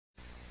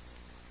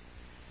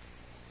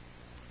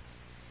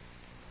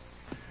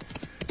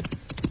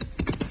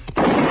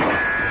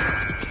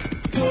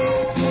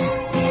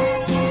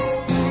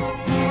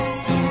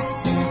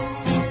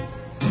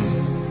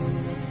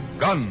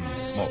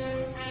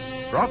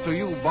brought to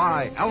you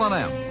by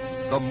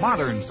L&M, the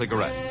modern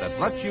cigarette that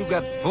lets you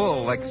get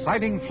full,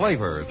 exciting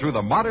flavor through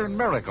the modern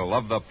miracle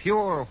of the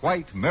pure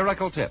white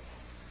Miracle Tip.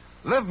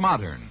 Live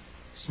modern.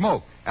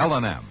 Smoke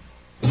L&M.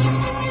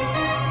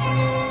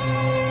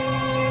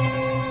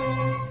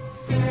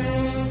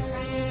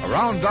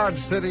 Around Dodge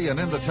City and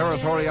in the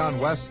territory on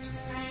West,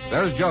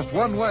 there's just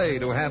one way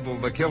to handle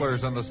the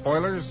killers and the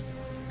spoilers,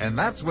 and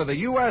that's with a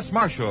U.S.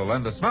 Marshal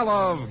and the smell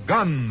of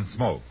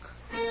Gunsmoke.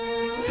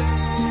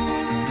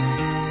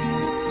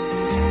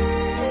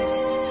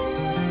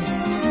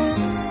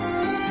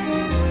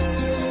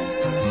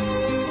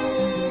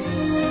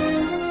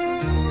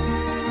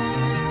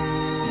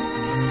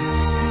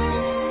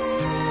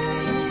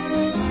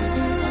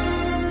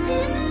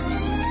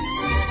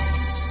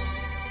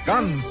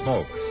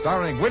 Gunsmoke,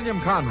 starring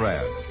William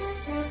Conrad.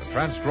 The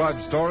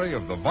transcribed story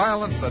of the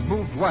violence that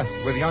moved west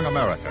with young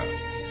America.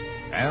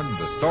 And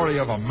the story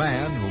of a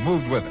man who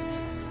moved with it.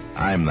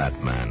 I'm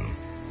that man.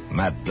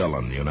 Matt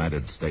Dillon,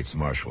 United States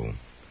Marshal.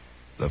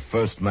 The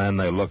first man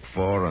they look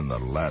for and the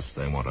last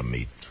they want to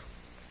meet.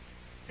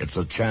 It's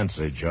a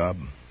chancy job,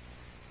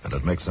 and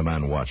it makes a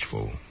man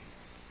watchful.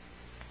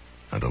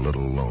 And a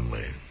little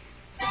lonely.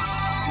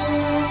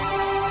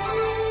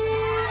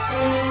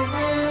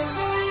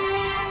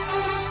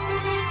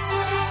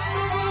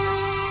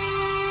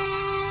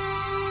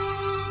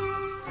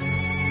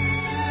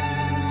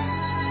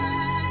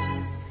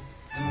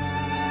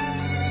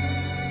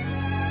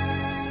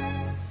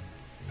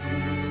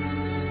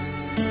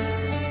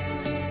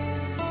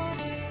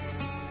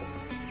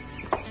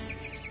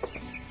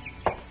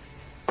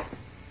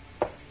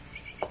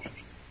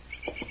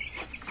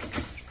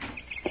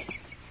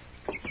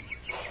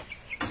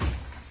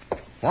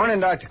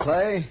 Morning, Dr.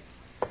 Clay.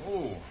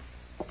 Oh,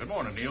 good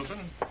morning,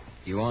 Nielsen.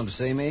 You wanted to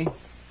see me?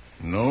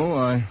 No,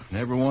 I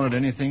never wanted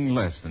anything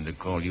less than to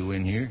call you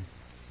in here.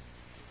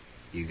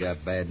 You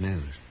got bad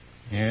news.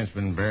 Yeah, it's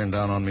been bearing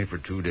down on me for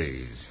 2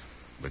 days.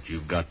 But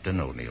you've got to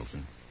know,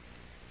 Nielsen.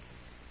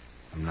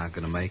 I'm not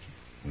going to make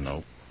it?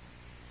 No.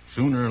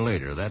 Sooner or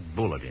later, that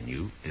bullet in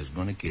you is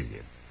going to kill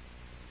you.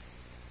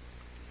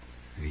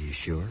 Are you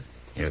sure?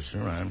 Yes,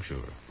 sir, I'm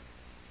sure.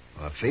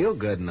 Well, I feel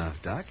good enough,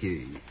 Doc.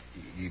 You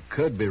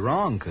could be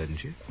wrong,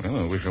 couldn't you? Well,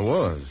 I wish I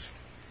was.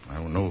 I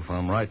don't know if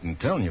I'm right in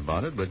telling you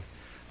about it, but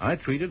I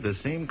treated the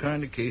same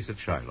kind of case at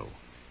Shiloh.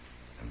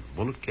 And the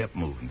bullet kept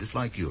moving, just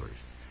like yours.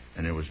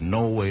 And there was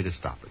no way to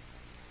stop it.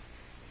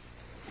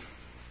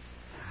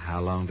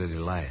 How long did it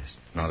last?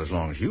 Not as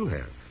long as you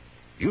have.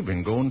 You've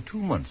been going 2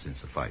 months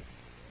since the fight.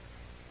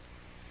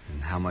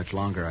 And how much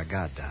longer I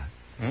got, Doc?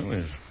 Well,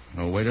 there's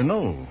no way to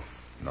know.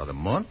 Another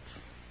month,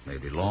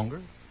 maybe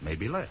longer,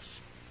 maybe less.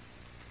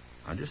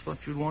 I just thought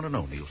you'd want to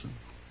know, Nielsen.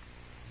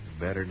 It's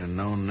better to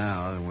know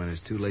now than when it's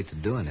too late to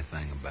do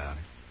anything about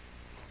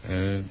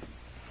it.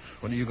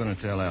 What are you going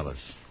to tell Ellis?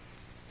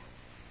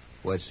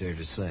 What's there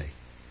to say?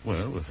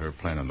 Well, with her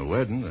planning the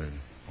wedding, there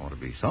ought to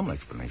be some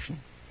explanation.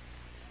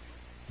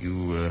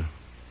 You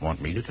want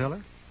me to tell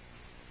her?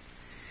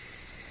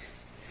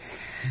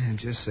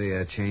 Just say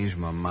I changed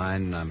my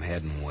mind and I'm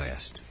heading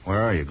west.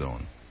 Where are you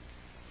going?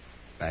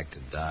 Back to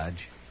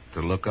Dodge. To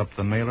look up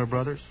the Mailer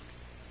brothers?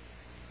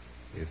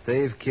 If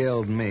they've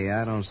killed me,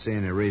 I don't see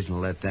any reason to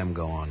let them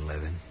go on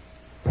living.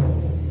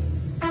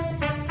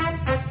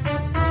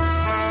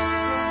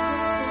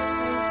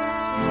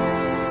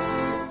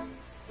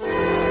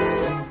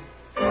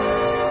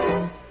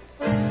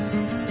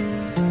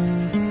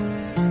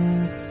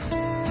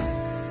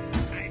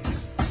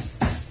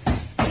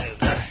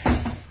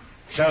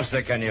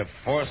 Chester, can you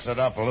force it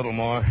up a little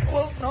more?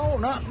 Well, no,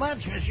 not much,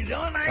 Mr.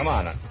 Dillon. Come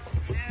on.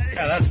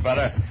 Yeah, that's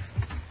better.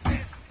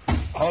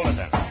 Hold it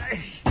then.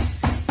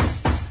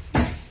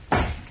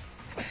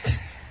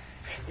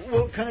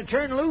 Well, can it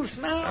turn loose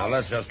now? Now,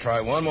 let's just try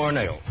one more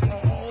nail.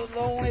 Oh, the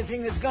only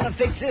thing that's going to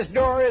fix this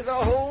door is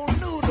a whole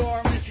new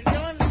door, Mr.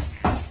 Dillon.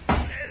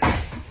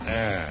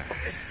 There.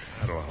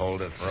 That'll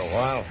hold it for a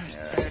while.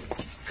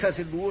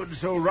 Cussed wood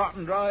so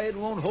rotten dry it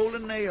won't hold a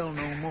nail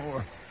no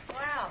more.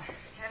 Well,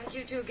 haven't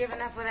you two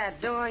given up with that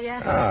door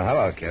yet? Oh,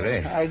 hello,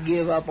 Kitty. I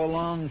gave up a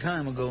long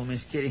time ago,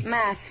 Miss Kitty.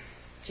 Matt,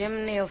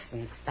 Jim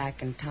Nielsen's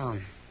back in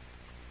town.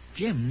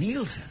 Jim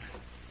Nielsen?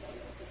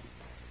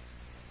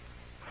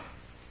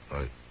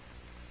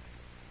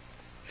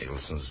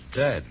 Nielsen's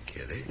dead,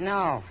 Kitty.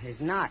 No, he's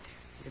not.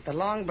 He's at the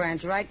Long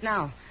Branch right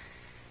now,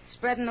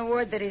 spreading the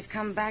word that he's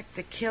come back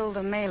to kill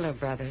the Mailer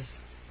brothers.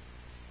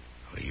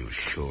 Are you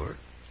sure?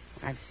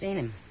 I've seen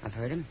him. I've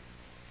heard him.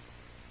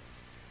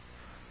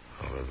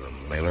 Oh, have the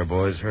Mailer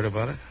boys heard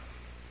about it?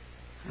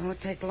 It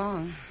won't take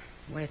long,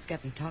 the way it's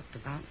getting talked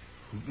about.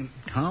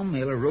 Tom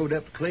Mailer rode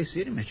up to Clay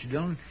City, Mr.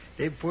 Dillon,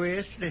 day before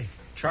yesterday.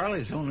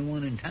 Charlie's the only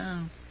one in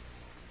town.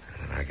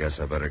 And I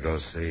guess I better go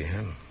see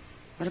him.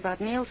 What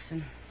about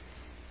Nielsen?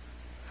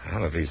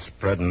 Well, if he's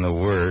spreading the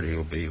word,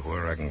 he'll be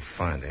where I can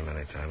find him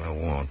anytime I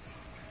want.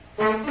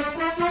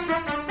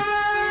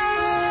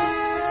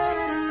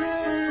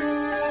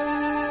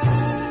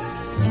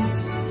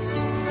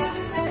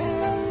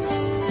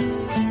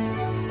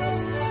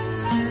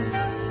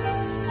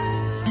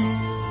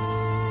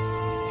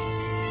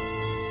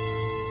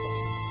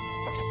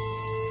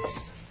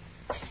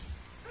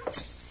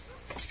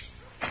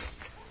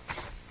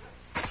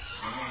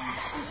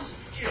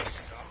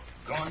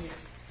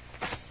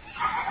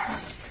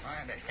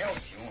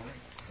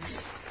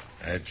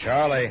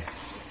 Charlie.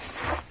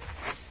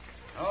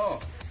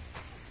 Oh.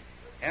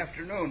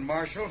 Afternoon,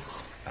 Marshal.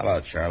 Hello,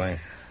 Charlie.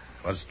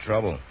 What's the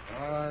trouble?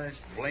 Oh, this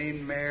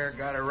blamed mare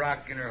got a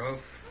rock in her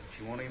hoof.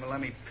 She won't even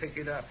let me pick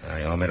it up.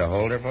 You want me to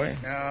hold her for you?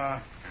 No,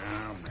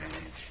 I'll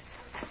manage.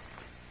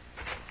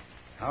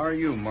 How are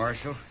you,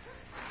 Marshal?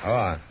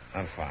 Oh,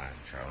 I'm fine,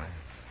 Charlie.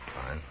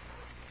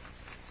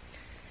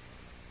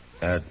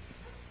 Fine.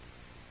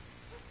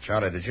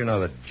 Charlie, did you know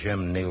that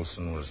Jim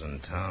Nielsen was in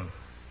town?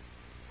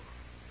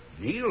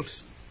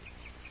 Nielsen?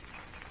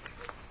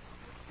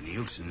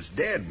 Nielsen's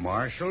dead,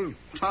 Marshal.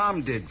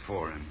 Tom did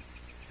for him.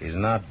 He's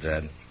not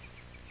dead.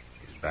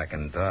 He's back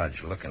in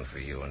Dodge looking for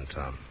you and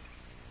Tom.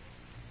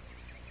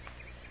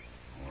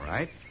 All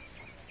right.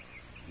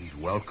 He's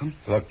welcome.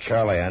 Look,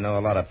 Charlie, I know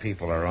a lot of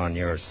people are on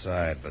your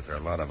side, but there are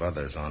a lot of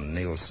others on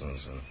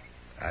Nielsen's, and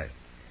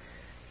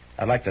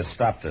I'd like to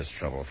stop this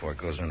trouble before it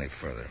goes any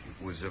further.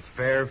 It was a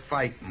fair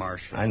fight,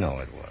 Marshal. I know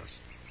it was.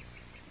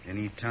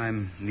 Any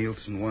time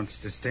Nielsen wants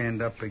to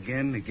stand up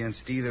again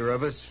against either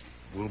of us,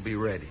 we'll be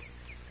ready.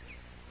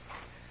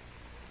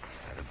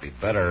 It'd be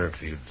better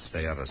if you'd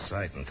stay out of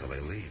sight until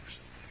he leaves.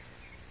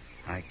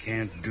 I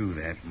can't do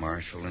that,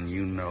 Marshal, and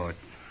you know it.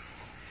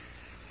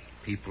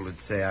 People would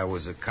say I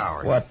was a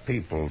coward. What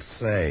people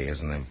say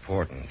isn't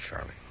important,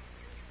 Charlie.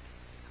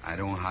 I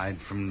don't hide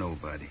from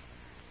nobody.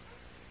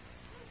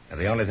 And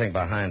the only thing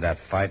behind that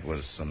fight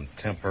was some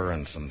temper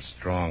and some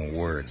strong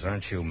words.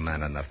 Aren't you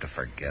man enough to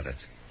forget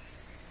it?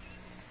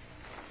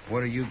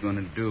 What are you going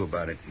to do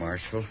about it,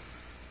 Marshal?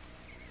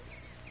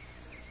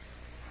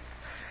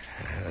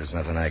 There's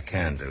nothing I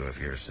can do if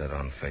you're set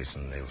on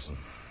facing Nielsen.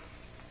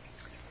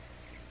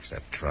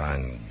 Except try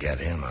and get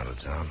him out of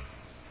town.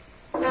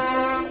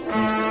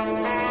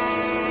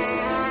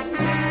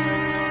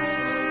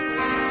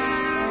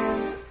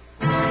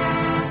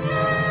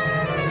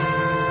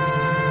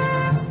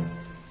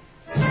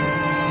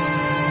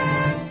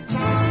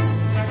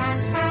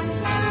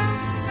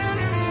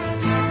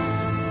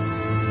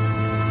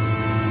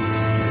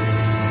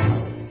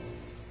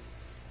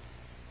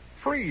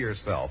 Free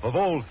yourself of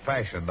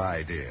old-fashioned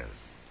ideas.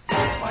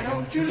 Why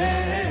don't you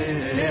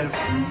live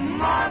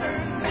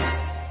modern?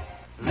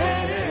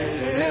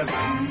 Live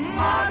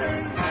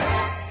modern.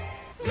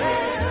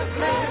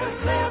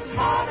 Live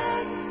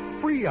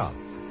modern. Free up.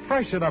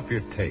 Freshen up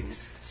your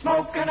taste.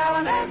 Smoke an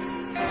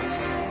L&M.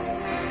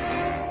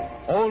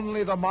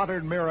 Only the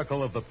modern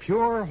miracle of the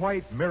pure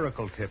white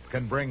Miracle Tip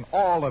can bring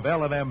all of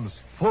L&M's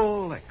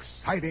full,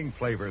 exciting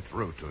flavor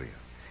through to you.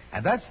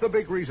 And that's the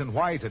big reason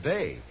why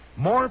today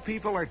more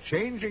people are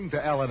changing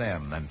to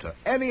L&M than to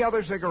any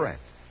other cigarette.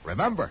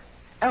 Remember,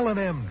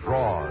 L&M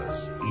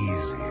draws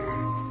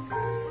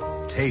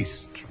easier,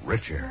 tastes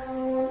richer,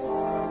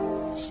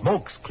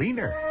 smokes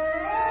cleaner.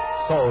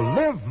 So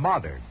live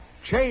modern.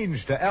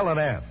 Change to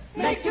L&M.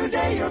 Make your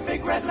day your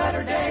big red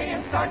letter day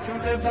and start to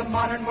live the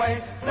modern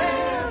way.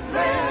 Live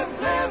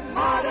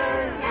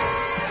modern.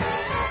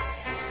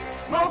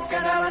 Smoke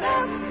an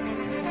L&M.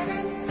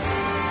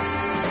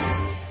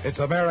 It's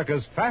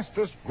America's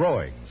fastest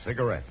growing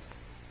cigarette.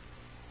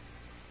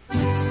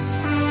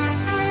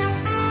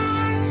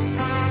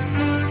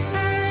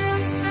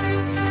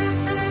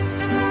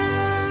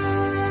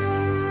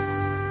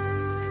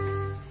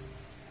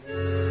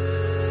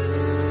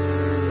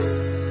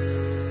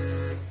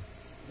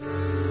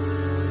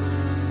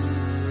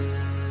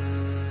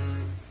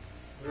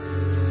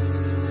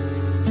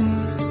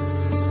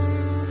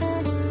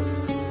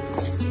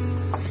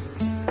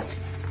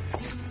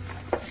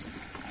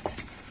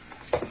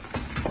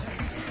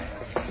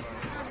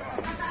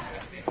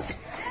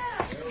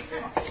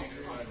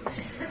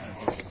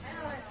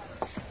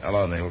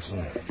 Hello,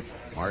 Nielsen.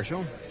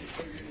 Marshal?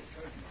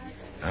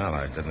 Well,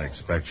 I didn't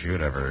expect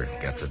you'd ever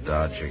get to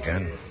Dodge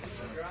again.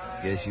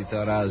 Guess you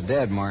thought I was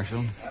dead,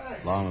 Marshal,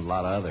 along with a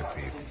lot of other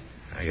people.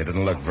 You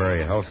didn't look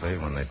very healthy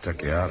when they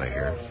took you out of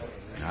here.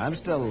 I'm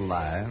still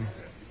alive,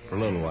 for a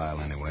little while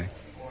anyway.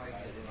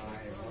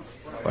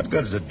 What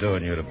good's it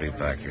doing you to be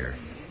back here?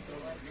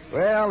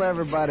 Well,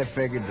 everybody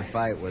figured the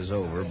fight was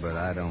over, but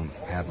I don't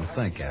happen to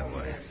think that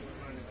way.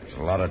 It's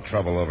a lot of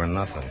trouble over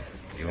nothing.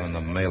 You and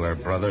the Mailer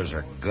brothers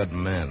are good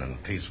men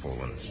and peaceful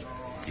ones.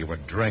 You were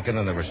drinking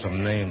and there were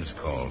some names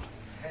called.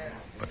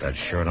 But that's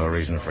sure no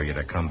reason for you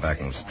to come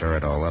back and stir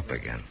it all up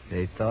again.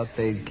 They thought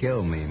they'd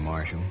kill me,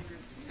 Marshal,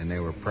 and they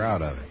were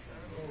proud of it.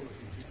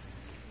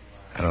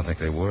 I don't think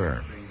they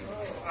were.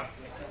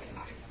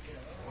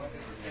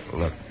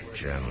 Look,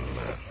 Jim,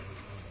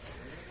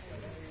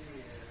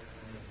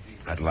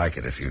 I'd like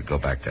it if you'd go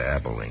back to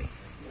Abilene.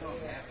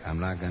 I'm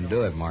not going to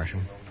do it,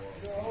 Marshal.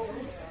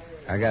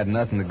 I got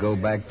nothing to go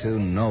back to,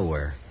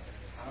 nowhere.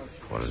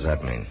 What does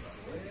that mean?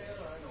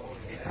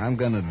 I'm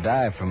going to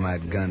die from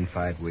that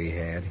gunfight we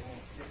had.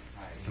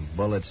 The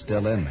bullet's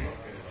still in me.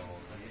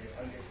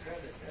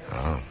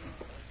 Oh.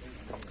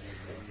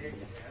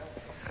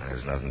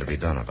 There's nothing to be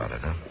done about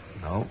it, huh?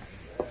 No.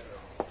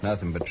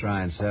 Nothing but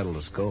try and settle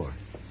the score.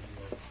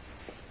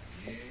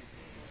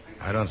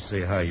 I don't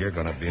see how you're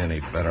going to be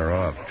any better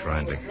off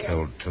trying to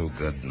kill two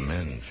good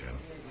men, Jim.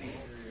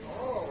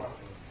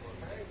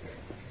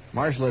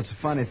 Marshal, it's a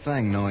funny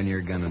thing knowing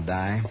you're going to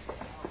die.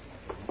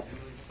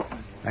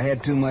 I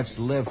had too much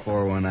to live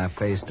for when I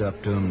faced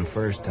up to him the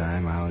first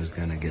time. I was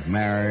going to get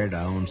married.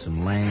 I owned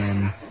some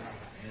land.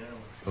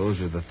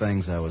 Those are the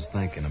things I was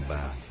thinking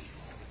about.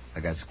 I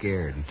got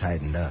scared and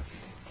tightened up.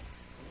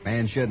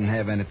 Man shouldn't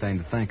have anything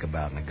to think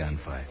about in a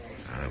gunfight.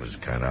 It was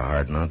kind of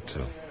hard not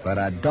to. But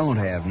I don't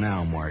have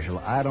now, Marshal.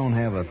 I don't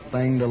have a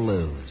thing to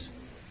lose.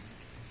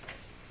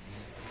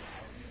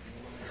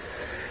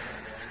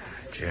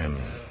 Jim,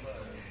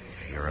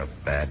 you're a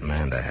bad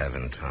man to have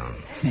in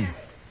town.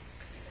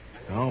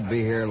 I won't be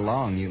here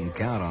long. You can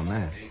count on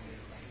that.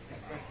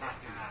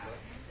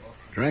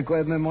 Drink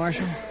with me,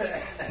 Marshal?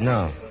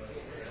 No.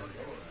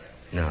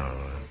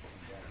 No,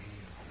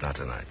 not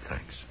tonight,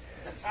 thanks.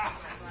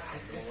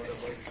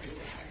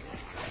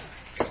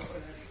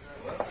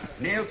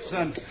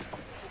 Nielsen.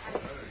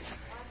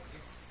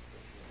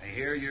 I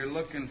hear you're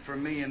looking for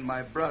me and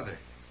my brother.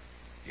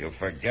 You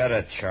forget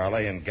it,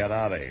 Charlie, and get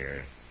out of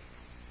here.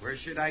 Where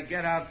should I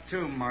get out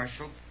to,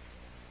 Marshal?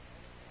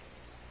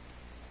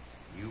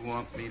 You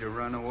want me to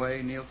run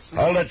away, Nielsen?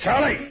 Hold it,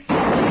 Charlie!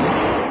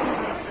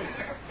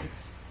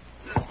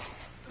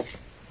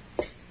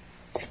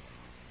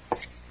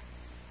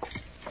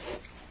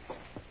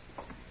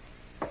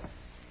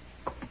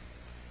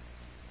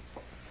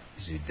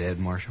 Is he dead,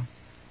 Marshal?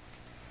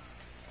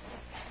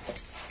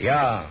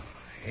 Yeah,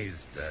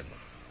 he's dead.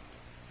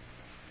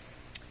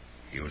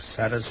 You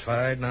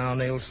satisfied now,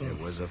 Nielsen?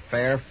 It was a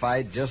fair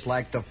fight, just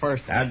like the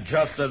first one. And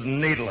just as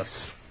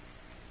needless.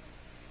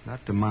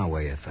 Not to my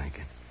way of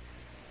thinking.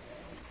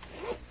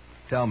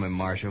 Tell me,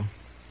 Marshal,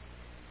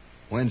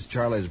 when's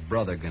Charlie's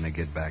brother going to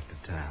get back to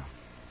town?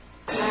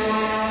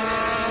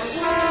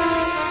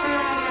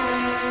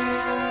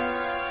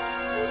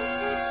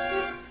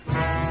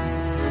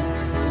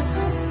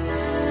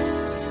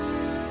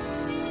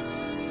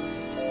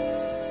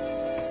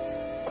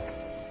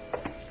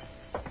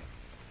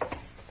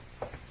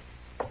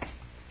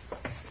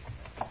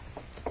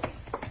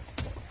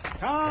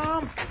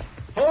 Tom!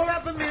 Hold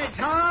up a minute,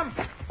 Tom!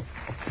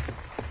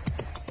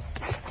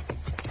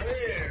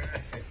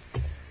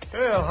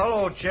 Well,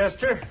 hello,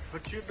 Chester.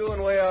 What you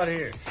doing way out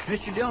here?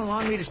 Mr. Dillon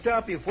wanted me to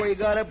stop you before you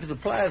got up to the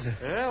plaza.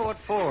 Yeah, what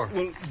for?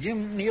 Well,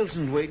 Jim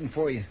Nielsen's waiting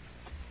for you.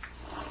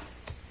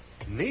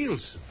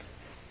 Nielsen?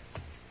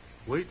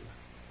 Wait.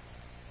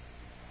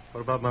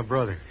 What about my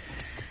brother?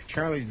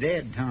 Charlie's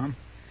dead, Tom.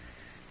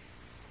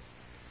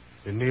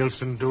 Did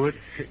Nielsen do it?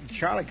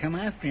 Charlie come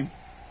after him.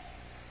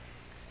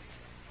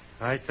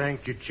 I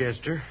thank you,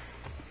 Chester.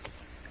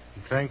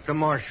 And thank the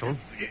marshal.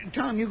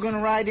 Tom, you going to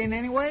ride in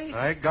anyway?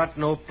 I got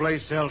no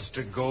place else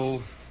to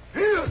go.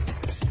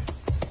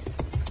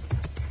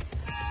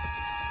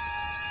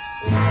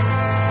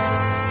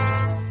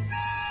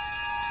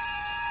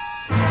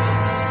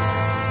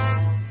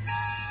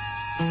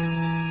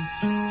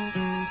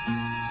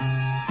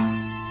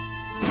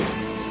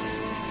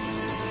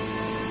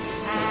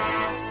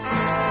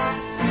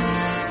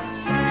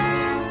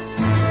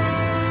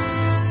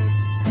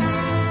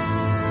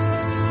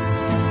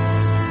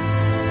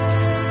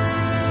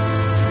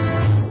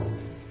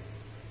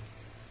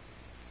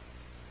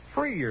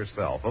 Free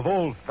yourself of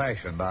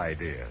old-fashioned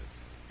ideas.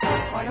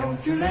 Why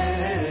don't you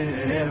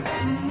live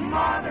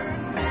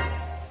modern?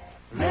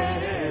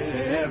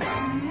 Live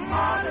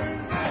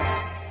modern.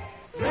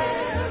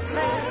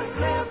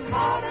 Live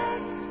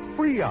modern.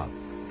 Free up.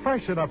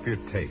 Freshen up your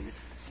taste.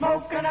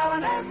 Smoke an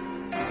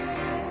L&M.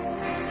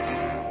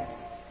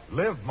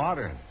 Live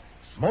modern.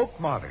 Smoke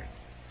modern.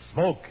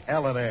 Smoke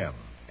L&M.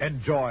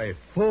 Enjoy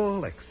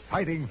full,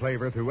 exciting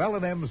flavor through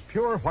L&M's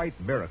Pure White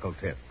Miracle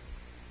Tip.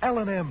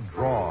 L&M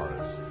draws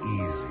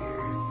easier.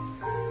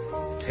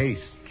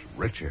 Tastes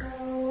richer.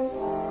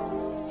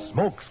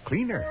 Smokes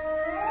cleaner.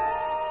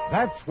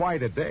 That's why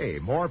today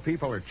more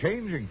people are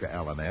changing to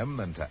L&M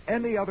than to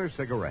any other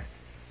cigarette.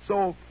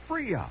 So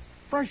free up.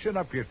 Freshen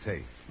up your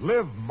taste.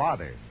 Live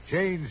modern.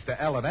 Change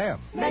to L&M.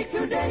 Make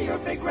today your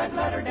big red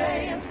letter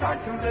day and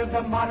start to live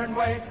the modern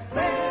way.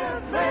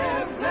 Live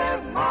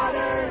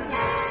modern.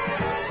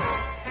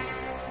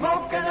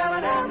 Smoke an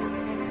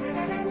L&M.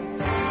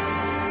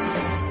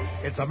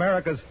 It's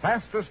America's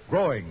fastest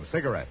growing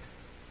cigarette.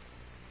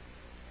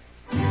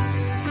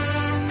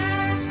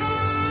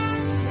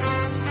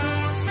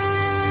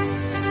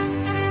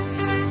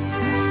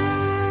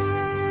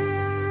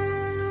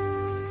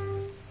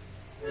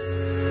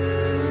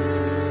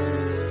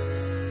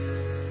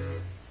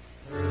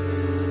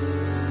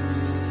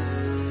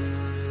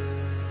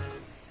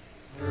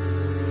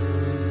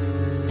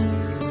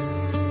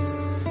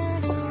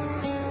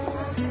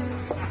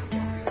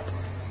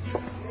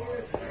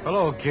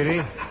 Hello,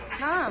 Kitty.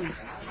 Tom,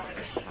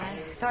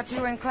 I thought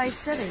you were in Clay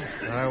City.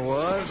 I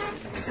was.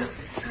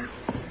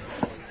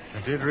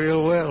 I did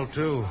real well,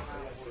 too.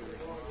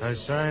 I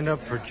signed up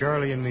for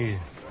Charlie and me.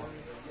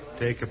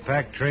 Take a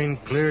pack train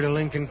clear to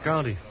Lincoln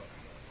County.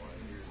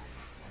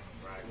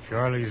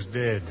 Charlie's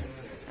dead.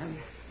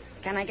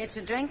 Can I get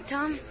you a drink,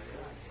 Tom?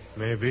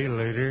 Maybe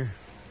later.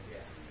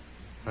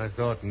 I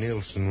thought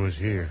Nielsen was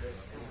here.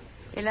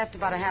 He left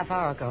about a half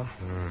hour ago.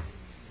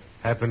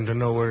 Happen to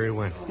know where he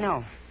went?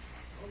 No.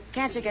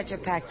 Can't you get your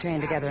pack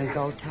train together and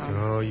go, Tom?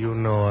 Oh, you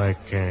know I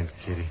can't,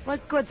 Kitty.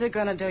 What good's it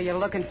going to do you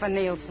looking for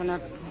Nielsen or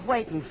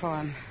waiting for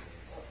him?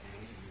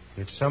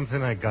 It's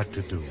something I got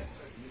to do.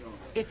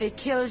 If he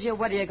kills you,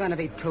 what are you going to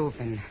be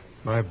proving?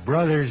 My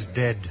brother's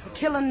dead.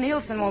 Killing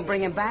Nielsen won't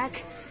bring him back.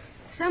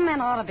 Some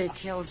men ought to be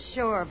killed,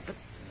 sure, but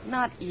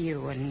not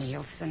you and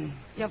Nielsen.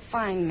 You're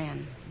fine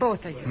men,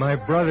 both of you. My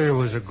brother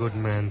was a good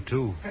man,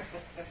 too.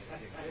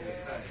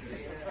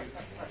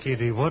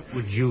 Kitty, what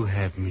would you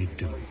have me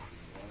do?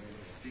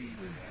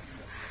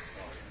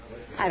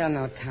 I don't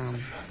know,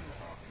 Tom.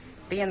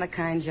 Being the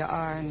kind you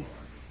are, and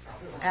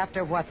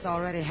after what's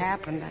already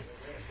happened,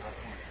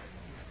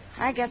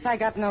 I guess I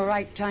got no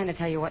right trying to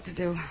tell you what to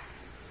do.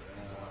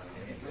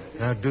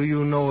 Now, do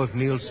you know if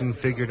Nielsen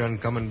figured on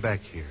coming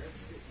back here?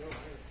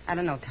 I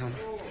don't know, Tom.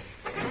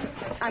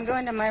 I'm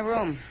going to my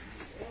room.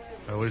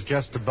 I was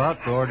just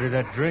about to order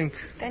that drink.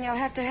 Then you'll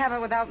have to have it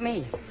without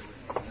me.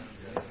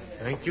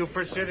 Thank you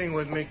for sitting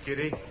with me,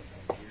 Kitty.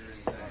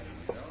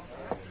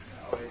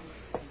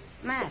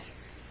 Matt,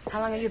 how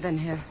long have you been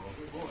here?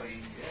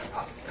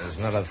 There's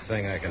not a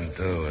thing I can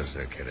do, is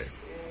there, Kitty?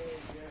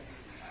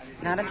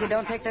 Not if you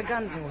don't take the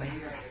guns away.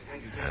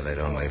 Yeah, they'd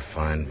only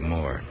find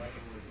more.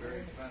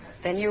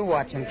 Then you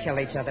watch them kill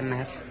each other,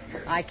 Matt.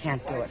 I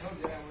can't do it.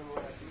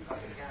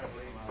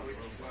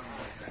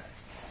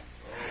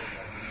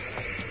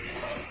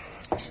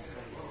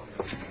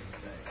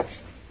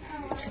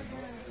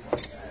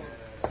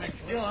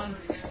 Mr. Dillon.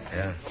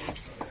 Yeah?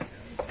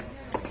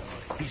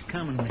 He's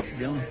coming, Mr.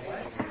 Dillon.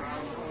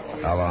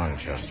 How long,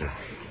 Chester?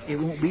 It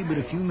won't be but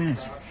a few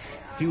minutes.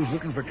 He was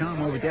looking for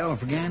Tom over at the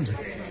Alfraganza.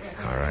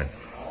 All right.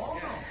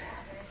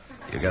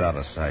 You get out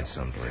of sight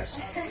someplace.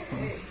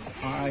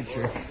 All right,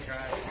 sir.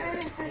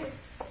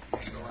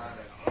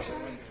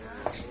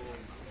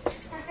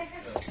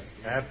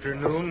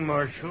 Afternoon,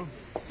 Marshal.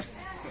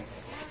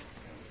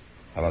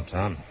 Hello,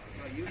 Tom.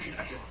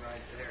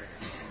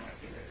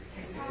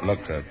 Look,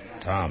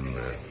 Tom,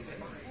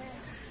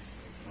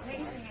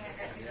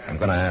 I'm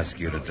going to ask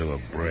you to do a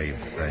brave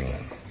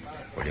thing.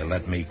 Will you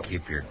let me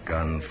keep your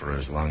gun for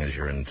as long as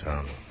you're in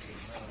town?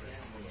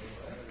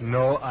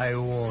 No, I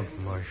won't,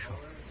 Marshal.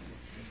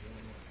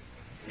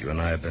 You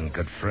and I have been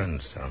good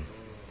friends, Tom.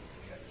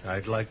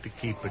 I'd like to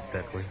keep it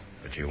that way.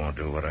 But you won't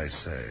do what I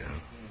say, huh?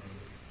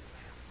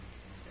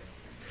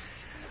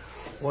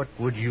 What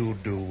would you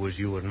do was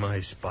you in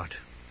my spot?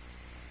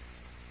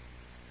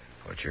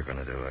 What you're going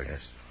to do, I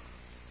guess.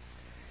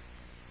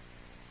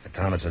 But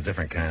Tom, it's a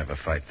different kind of a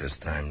fight this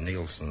time.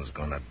 Nielsen's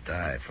going to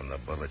die from the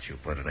bullet you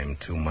put in him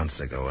 2 months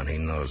ago, and he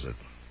knows it.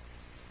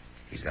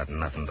 He's got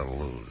nothing to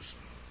lose.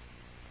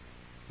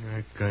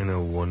 I kind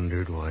of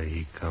wondered why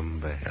he come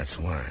back. That's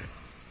why.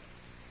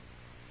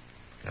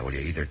 Now, will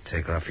you either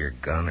take off your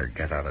gun or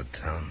get out of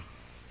town?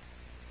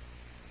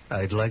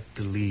 I'd like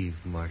to leave,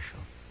 Marshal.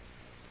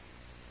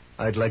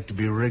 I'd like to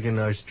be rigging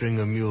our string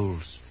of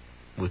mules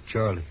with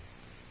Charlie.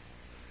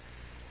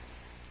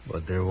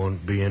 But there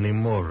won't be any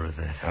more of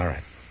that. All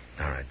right.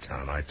 All right,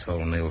 Tom. I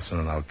told Nielsen,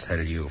 and I'll tell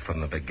you from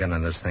the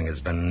beginning, this thing has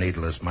been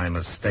needless. My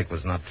mistake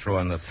was not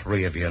throwing the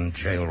three of you in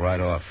jail right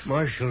off.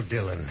 Marshal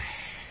Dillon,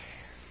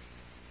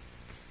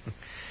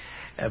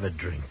 have a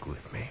drink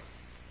with me.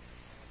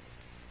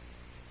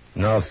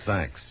 No,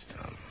 thanks,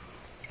 Tom.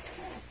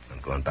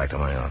 I'm going back to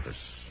my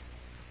office.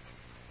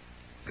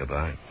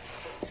 Goodbye.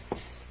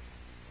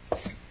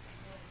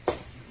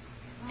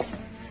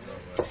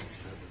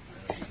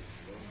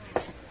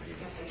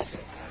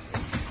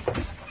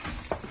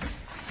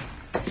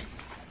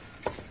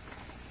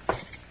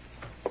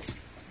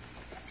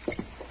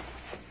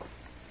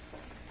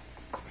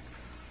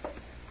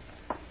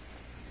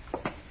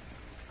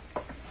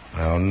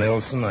 Well,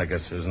 Nielsen, I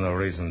guess there's no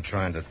reason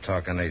trying to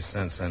talk any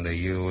sense into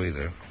you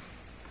either.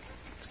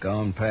 It's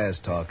gone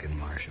past talking,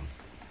 Marshal.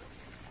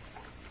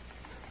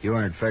 You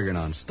weren't figuring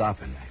on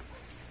stopping me.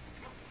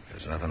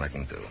 There's nothing I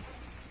can do.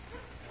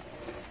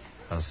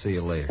 I'll see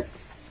you later.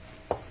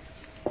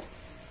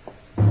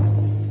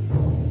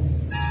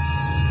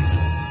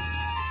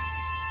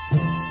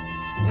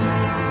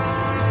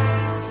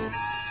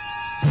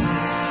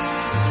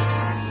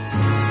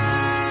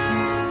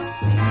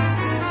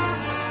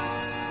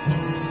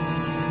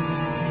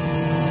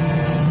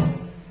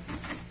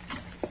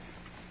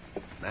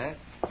 Matt?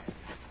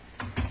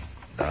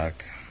 Doc,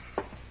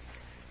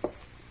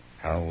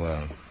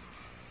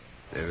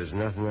 There was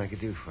nothing I could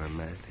do for him,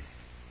 Matt.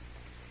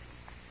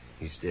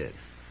 He's dead.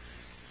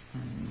 Oh,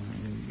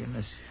 my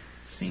goodness.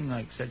 Seemed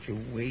like such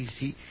a waste.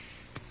 He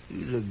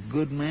was a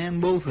good man,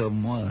 both of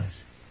them was.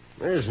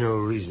 There's no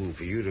reason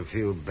for you to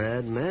feel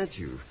bad, Matt.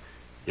 You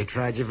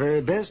tried your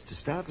very best to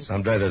stop it.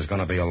 someday there's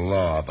going to be a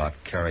law about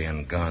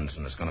carrying guns,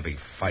 and there's going to be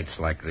fights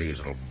like these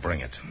that'll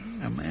bring it.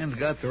 A man's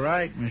got the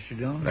right, Mr.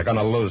 Dillon. They're going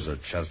to lose it,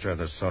 Chester.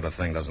 This sort of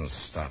thing doesn't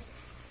stop.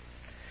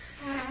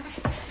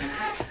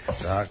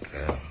 Doc,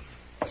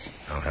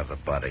 I'll have the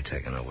body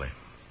taken away.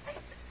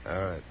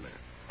 All right,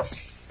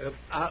 Matt.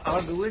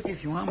 I'll go with you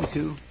if you want me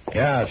to.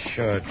 Yeah,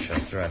 sure,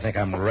 Chester. I think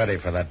I'm ready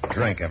for that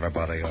drink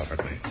everybody offered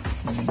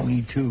me.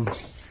 Me too.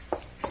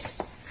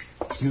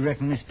 You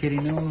reckon Miss Kitty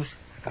knows?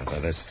 By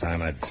this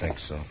time, I'd think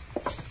so.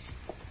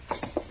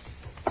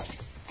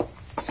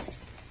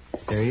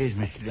 There he is,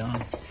 Mr.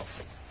 Dillon.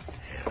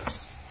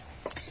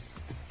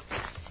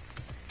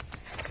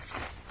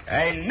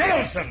 Hey,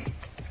 Nelson!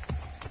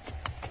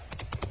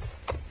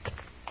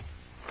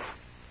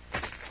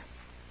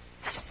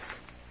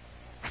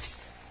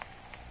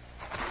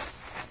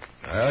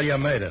 Well, you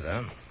made it,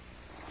 huh?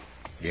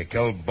 You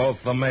killed both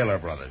the Mailer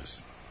brothers.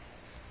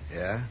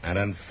 Yeah? And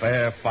in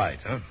fair fight,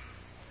 huh?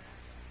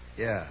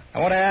 Yeah. I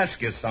want to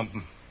ask you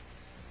something.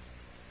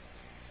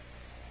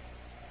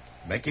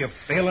 Make you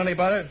feel any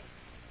better?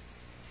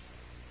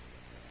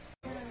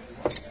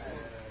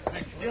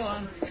 Mr.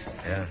 Dillon.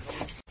 Yeah.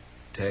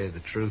 Tell you the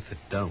truth, it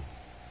don't.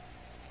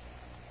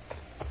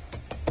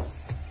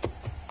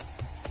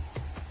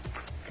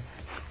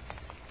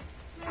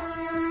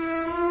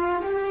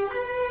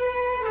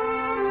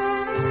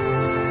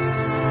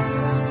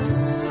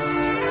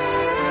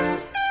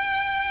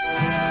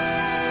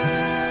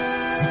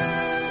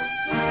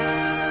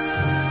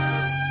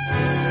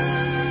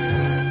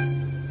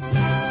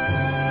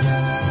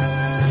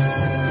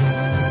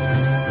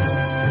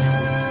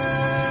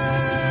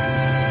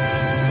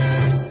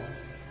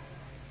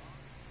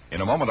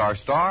 Our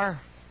star,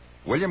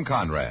 William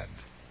Conrad.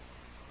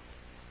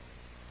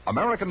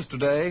 Americans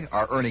today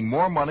are earning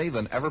more money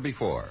than ever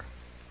before.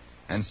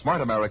 And smart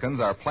Americans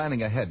are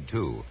planning ahead,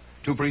 too,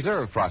 to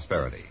preserve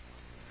prosperity.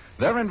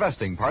 They're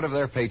investing part of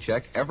their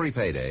paycheck every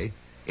payday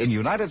in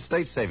United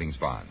States savings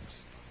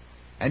bonds.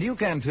 And you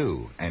can,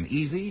 too, an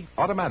easy,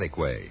 automatic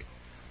way,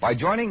 by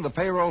joining the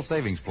payroll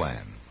savings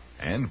plan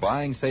and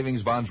buying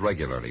savings bonds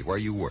regularly where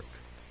you work.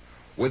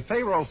 With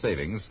payroll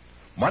savings,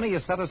 money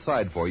is set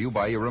aside for you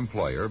by your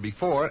employer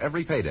before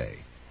every payday,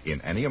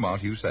 in any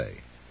amount you say.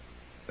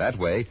 That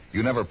way,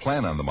 you never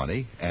plan on the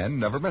money and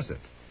never miss it.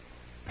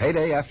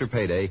 Payday after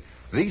payday,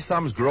 these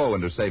sums grow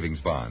into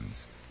savings bonds,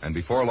 and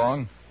before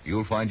long,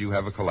 you'll find you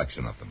have a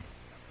collection of them.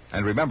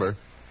 And remember,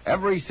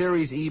 every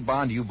Series E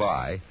bond you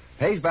buy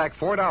pays back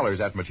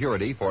 $4 at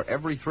maturity for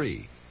every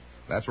 3.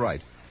 That's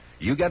right.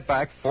 You get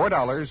back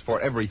 $4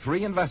 for every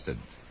 3 invested.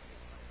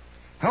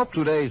 Help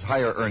today's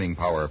higher earning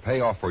power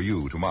pay off for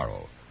you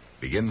tomorrow.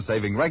 Begin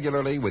saving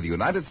regularly with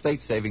United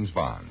States savings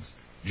bonds.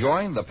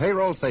 Join the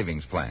payroll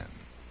savings plan.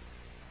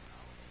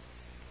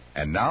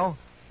 And now,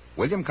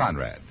 William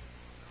Conrad.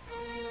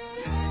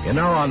 You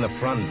know, on the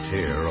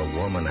frontier, a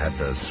woman had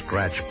to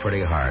scratch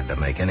pretty hard to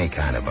make any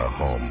kind of a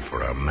home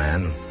for a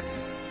man.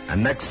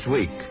 And next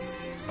week,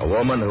 a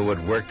woman who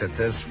had worked at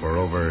this for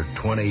over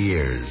 20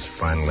 years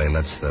finally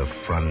lets the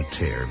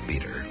frontier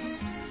beat her.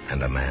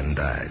 And a man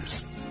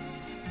dies.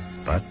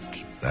 But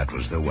that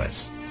was the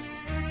West.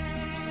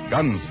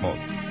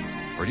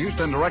 Gunsmoke. Produced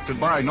and directed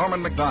by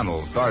Norman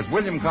MacDonnell, stars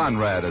William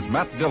Conrad as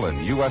Matt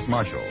Dillon, U.S.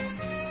 Marshal.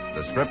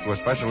 The script was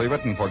specially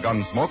written for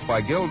Gunsmoke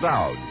by Gil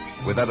Dowd,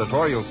 with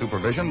editorial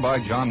supervision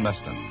by John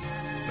Meston.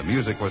 The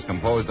music was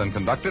composed and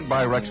conducted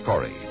by Rex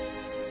Corey.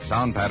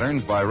 Sound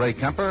patterns by Ray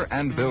Kemper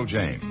and Bill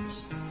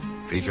James.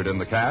 Featured in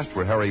the cast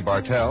were Harry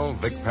Bartell,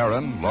 Vic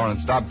Perrin,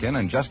 Lawrence Dobkin,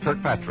 and Jess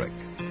Kirkpatrick.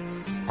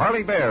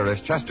 Parley Baer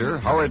is Chester,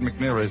 Howard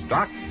McNear is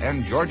Doc,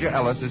 and Georgia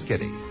Ellis is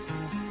Kitty.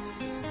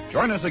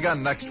 Join us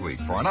again next week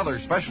for another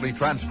specially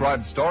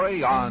transcribed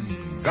story on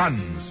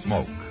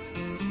Gunsmoke.